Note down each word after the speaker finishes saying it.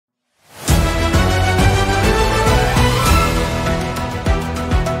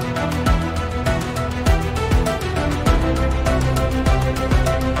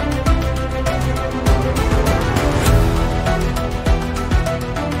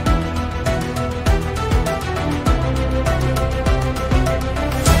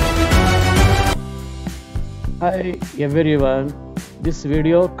Hi everyone, this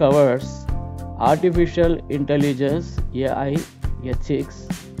video covers Artificial Intelligence AI ethics.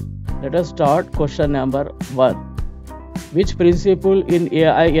 Let us start question number 1. Which principle in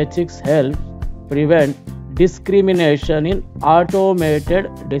AI ethics helps prevent discrimination in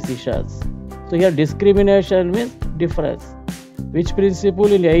automated decisions? So here discrimination means difference. Which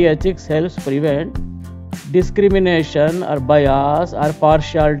principle in AI ethics helps prevent discrimination or bias or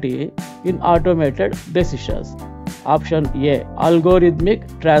partiality in automated decisions? Option A, algorithmic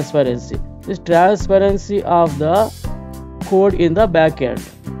transparency. This transparency of the code in the backend.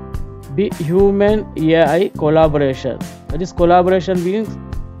 B, human AI collaboration. That is, collaboration means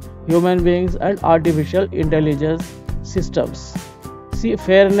human beings and artificial intelligence systems. C,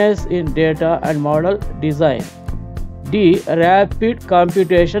 fairness in data and model design. D, rapid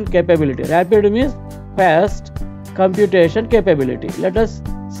computation capability. Rapid means fast computation capability. Let us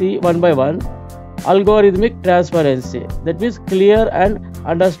see one by one. Algorithmic transparency, that means clear and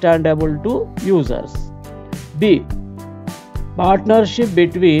understandable to users. B, partnership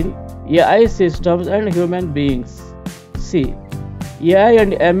between AI systems and human beings. C, AI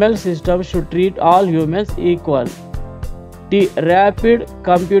and ML systems should treat all humans equal. D, rapid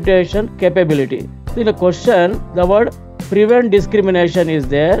computation capability. So in the question, the word prevent discrimination is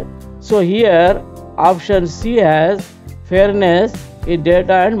there. So here option C has fairness in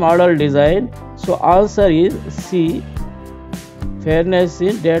data and model design. So answer is C, fairness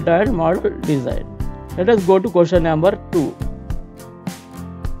in data and model design. Let us go to question number 2.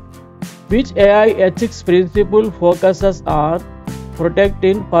 Which AI ethics principle focuses on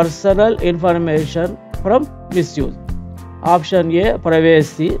protecting personal information from misuse? Option A,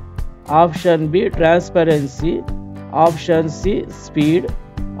 privacy. Option B, transparency. Option C, speed.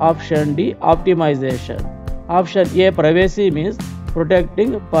 Option D, optimization. Option A, privacy means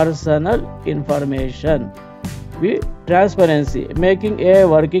protecting personal information. B, transparency, making AI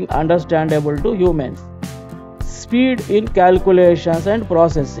working understandable to humans. Speed in calculations and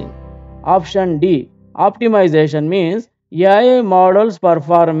processing. Option D, optimization means AI models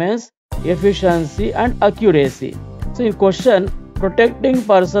performance, efficiency and accuracy. So in question, protecting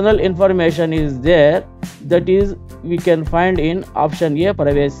personal information is there, that is we can find in option A,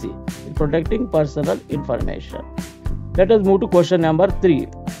 privacy, protecting personal information. Let us move to question number 3.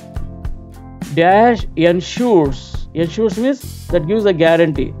 Dash ensures. Ensures means that gives a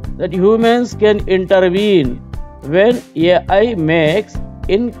guarantee that humans can intervene when AI makes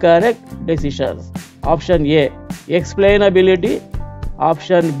incorrect decisions. Option A, explainability.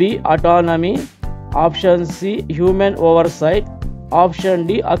 Option B, autonomy. Option C, human oversight. Option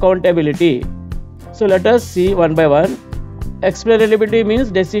D, accountability. So let us see one by one. Explainability means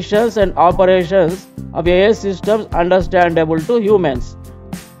decisions and operations of AI systems understandable to humans.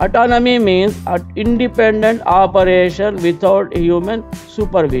 Autonomy means an independent operation without human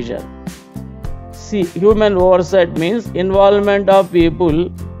supervision. C, human oversight means involvement of people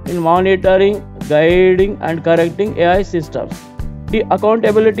in monitoring, guiding and correcting AI systems. D,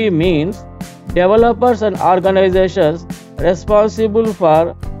 accountability means developers and organizations responsible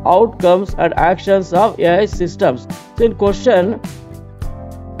for outcomes and actions of AI systems. So in question,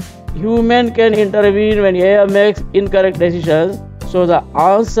 human can intervene when AI makes incorrect decisions. So the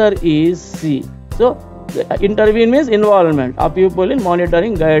answer is C. So intervene means involvement of people in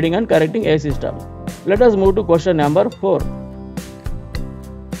monitoring, guiding and correcting AI systems. Let us move to question number 4.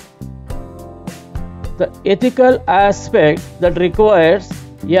 The ethical aspect that requires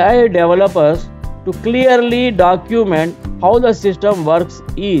AI developers to clearly document how the system works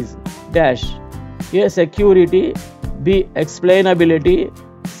is dash. A, security. B, explainability.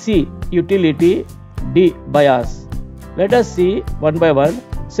 C, utility. D, bias. Let us see one by one.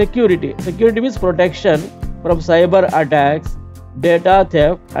 Security. Security means protection from cyber attacks, data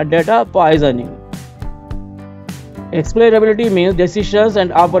theft and data poisoning. Explainability means decisions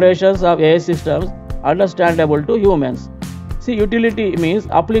and operations of AI systems understandable to humans. See, utility means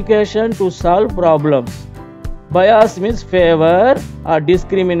application to solve problems. Bias means favor or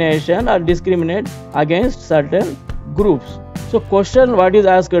discrimination or discriminate against certain groups. So question what is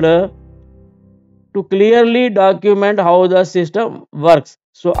asked? To clearly document how the system works.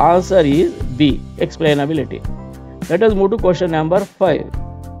 So answer is B, explainability. Let us move to question number 5.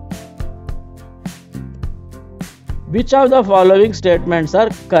 Which of the following statements are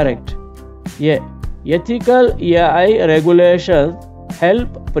correct? A, ethical AI regulations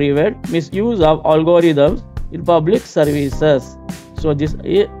help prevent misuse of algorithms in public services. So this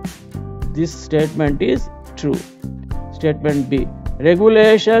statement is true. Statement B,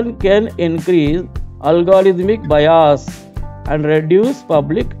 regulation can increase algorithmic bias and reduce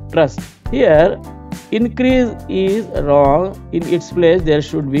public trust. Here increase is wrong. In its place there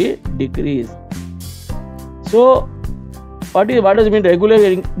should be decrease. So what does it mean?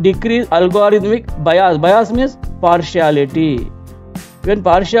 Regular decrease, algorithmic bias. Bias means partiality. When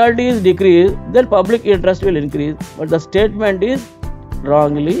partiality is decreased, then public interest will increase, but the statement is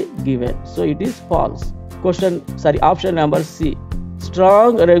wrongly given, so it is false. Option number C.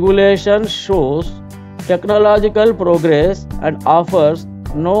 Strong regulation shows technological progress and offers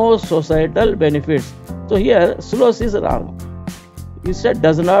no societal benefits. So here slows is wrong. Instead,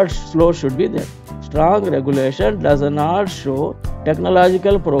 does not slow should be there. Strong regulation does not show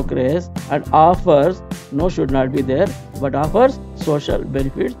technological progress and offers no should not be there, but offers social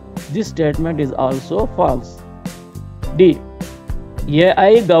benefits. This statement is also false. D.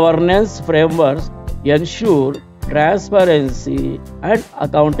 AI governance frameworks ensure transparency and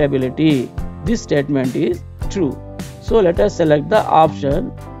accountability. This statement is true. So let us select the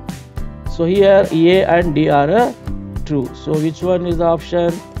option. So here A and D are true. So which one is the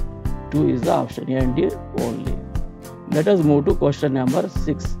option? 2 is the option, A and D only. Let us move to question number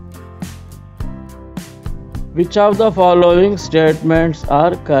 6. Which of the following statements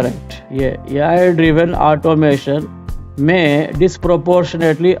are correct? A. AI-driven automation may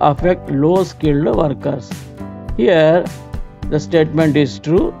disproportionately affect low-skilled workers. Here, the statement is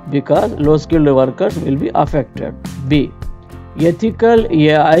true because low-skilled workers will be affected. B. Ethical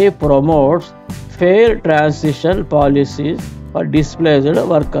AI promotes fair transition policies for displaced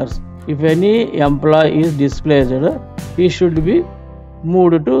workers. If any employee is displaced, he should be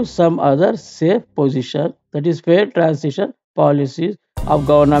moved to some other safe position. That is fair transition policies of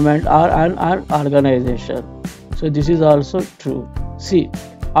government or an organization. So this is also true. C.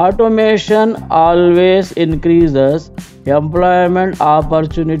 Automation always increases employment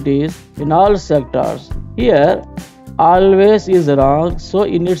opportunities in all sectors. Here, always is wrong, so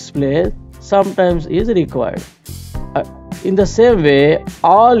in its place, sometimes is required. In the same way,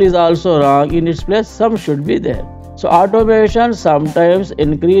 all is also wrong, in its place, some should be there. So automation sometimes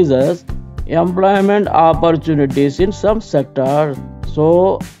increases employment opportunities in some sectors.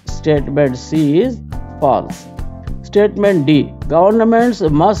 So statement C is false. Statement D. Governments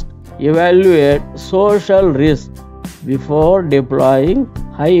must evaluate social risk before deploying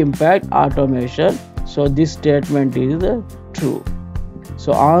high impact automation. So this statement is true.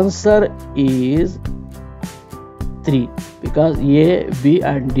 So answer is 3 because A, B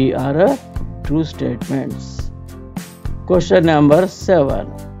and D are true statements. Question number 7.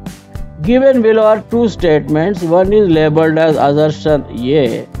 Given below are two statements. One is labeled as assertion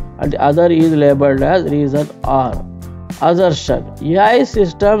A and the other is labeled as reason R. Assertion: AI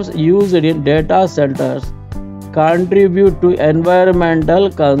systems used in data centers contribute to environmental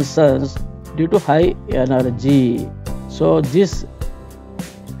concerns due to high energy. So this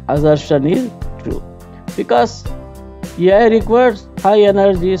assertion is true because AI requires high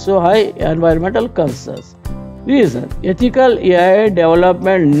energy, so high environmental concerns. Reason: ethical AI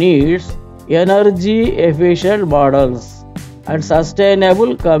development needs energy efficient models and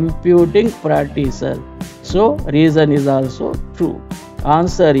sustainable computing practices. So reason is also true.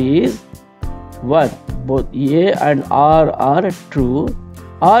 Answer is 1. Both A and R are true.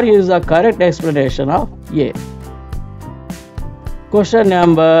 R is the correct explanation of A. Question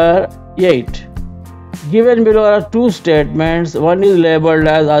number 8. Given below are two statements. One is labeled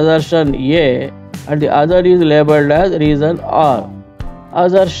as assertion A and the other is labeled as reason R.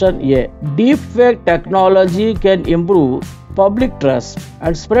 Assertion A: deepfake technology can improve public trust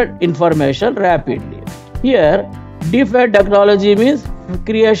and spread information rapidly. Here, deepfake technology means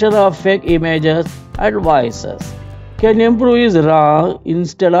creation of fake images and voices. Can improve is wrong.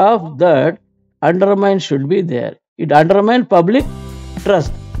 Instead of that, undermine should be there. It undermines public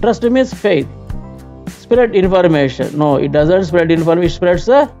trust. Trust means faith. Spread information. No, it doesn't spread information. It spreads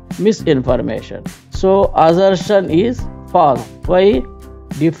misinformation. So assertion is false. Why?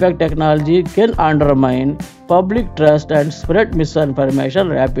 Deepfake technology can undermine public trust and spread misinformation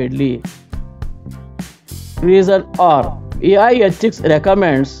rapidly. Reason R. AI ethics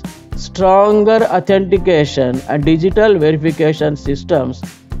recommends stronger authentication and digital verification systems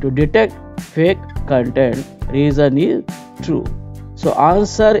to detect fake content. Reason is true. So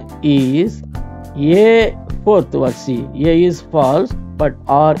answer is A, fourth one C. A is false but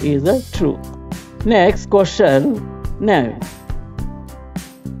R is true. Next question 9.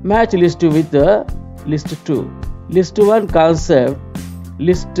 Match list 2 with the list 2. List 1 concept.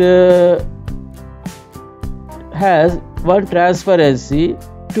 List has 1 transparency,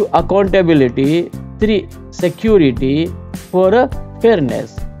 2 accountability, 3 security, 4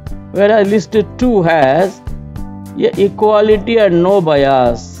 fairness. Whereas list 2 has equality and no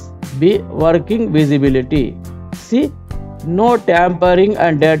bias. B. Working visibility. C. No tampering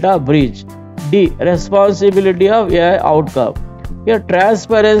and data breach. D. Responsibility of AI outcome. Here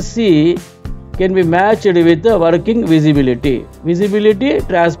transparency can be matched with the working visibility. Visibility,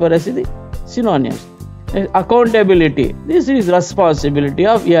 transparency, the synonyms. Accountability. This is responsibility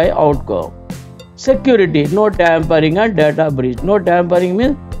of AI outcome. Security. No tampering and data breach. No tampering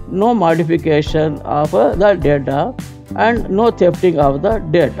means no modification of the data and no thefting of the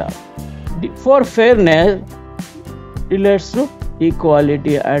data. For fairness, relates to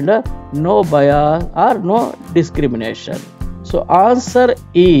equality and no bias or no discrimination. So answer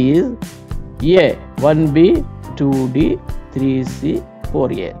is A. 1B, 2D, 3C,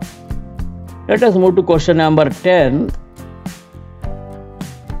 4A. Let us move to question number 10.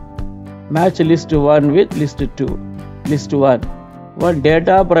 Match list 1 with list 2. List 1. 1.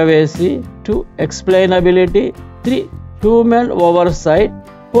 Data privacy. 2. Explainability. 3. Human oversight.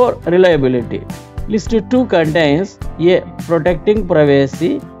 4. Reliability. List 2 contains A. Protecting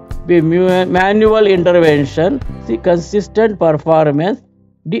privacy. B. Manual intervention. C. Consistent performance.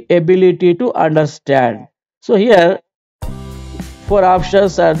 D. Ability to understand. So here 4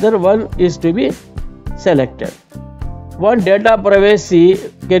 options are there. 1 is to be selected. 1. Data privacy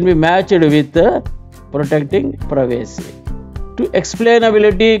can be matched with protecting privacy. 2.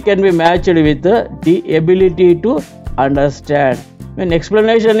 Explainability can be matched with the ability to understand. When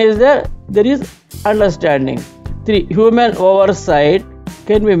explanation is there, there is understanding. 3. Human oversight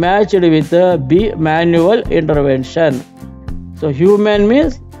can be matched with B. Manual intervention. So human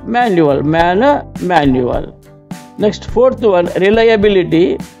means manual, manual. Next, 4th one,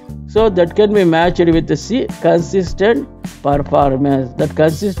 reliability. So that can be matched with C. Consistent performance. That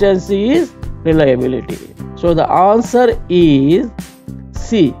consistency is reliability. So the answer is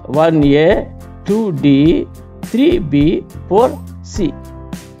C. 1A, 2D, 3B, 4C.